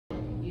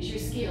use your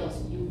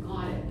skills. You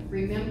got it.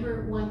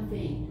 Remember one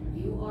thing,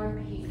 you are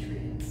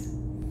patriots.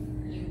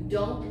 You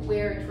don't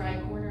wear a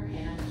tri-corner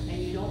hat,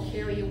 and you don't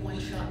carry a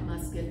one-shot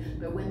musket,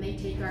 but when they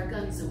take our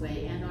guns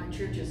away, and our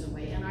churches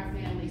away, and our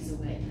families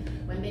away,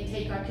 when they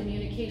take our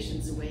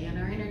communications away, and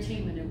our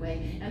entertainment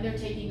away, and they're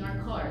taking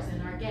our cars,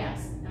 and our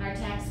gas, and our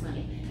tax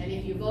money, and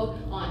if you vote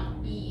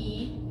on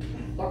EE,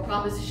 or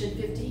Proposition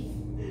 50,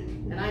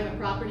 and I'm a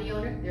property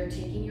owner, they're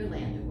taking your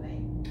land away.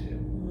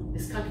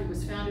 This country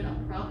was founded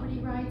on property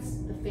rights,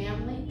 the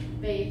family,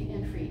 faith,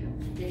 and freedom.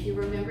 If you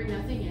remember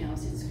nothing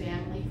else, it's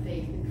family,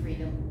 faith, and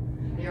freedom.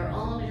 They are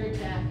all under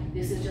attack.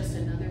 This is just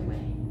another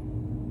way.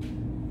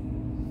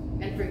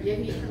 And forgive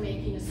me for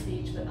making a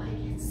speech, but I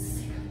get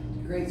sick of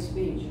it. Great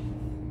speech.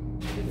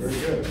 Very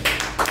good.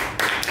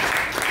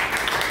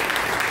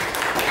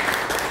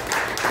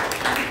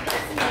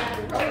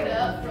 I rode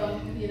up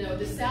from,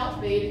 the South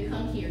Bay to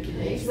come here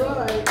today. That's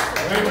right.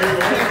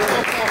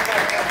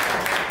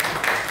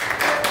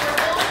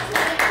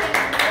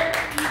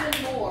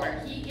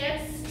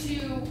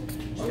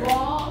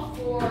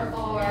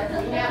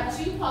 We have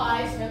 2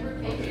 pies, remember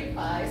Patriot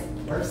pies.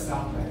 Where's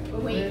South Bay?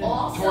 We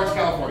also, Towards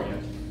California.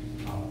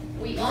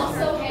 we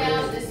also